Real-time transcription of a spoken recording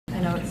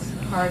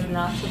hard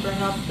not to bring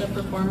up the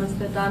performance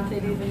that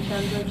Donte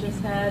DiVincenzo just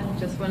had,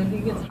 just when he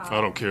gets hot? I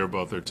don't care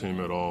about their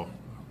team at all.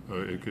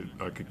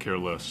 I could care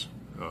less.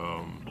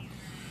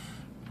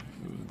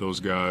 Those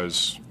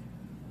guys,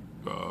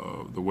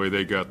 the way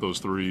they got those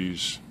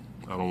threes,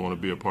 I don't want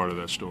to be a part of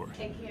that story.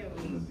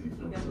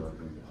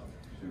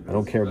 I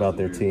don't care about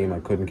their team.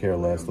 I couldn't care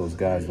less. Those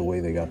guys, the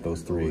way they got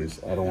those threes,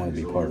 I don't want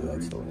to be part of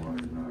that story.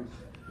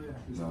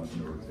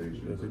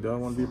 If he doesn't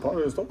want to be part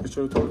of the story, he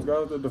should have told his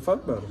guys to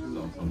defend better.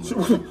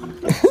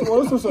 What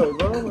else to say,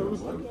 bro?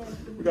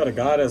 We got a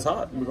guy that's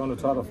hot. We're going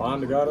to try to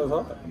find the guy that's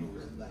hot.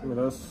 I mean,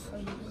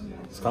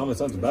 it's common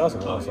sense in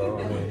basketball. So,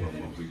 I mean,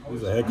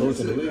 he's a head coach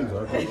in the league. So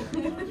I think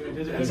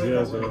he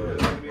has the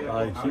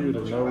IQ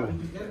to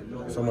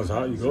know someone's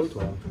hot, you go to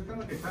him.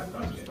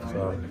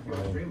 So,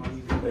 I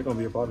mean, they're going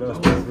to be a part of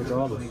that story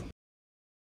regardless.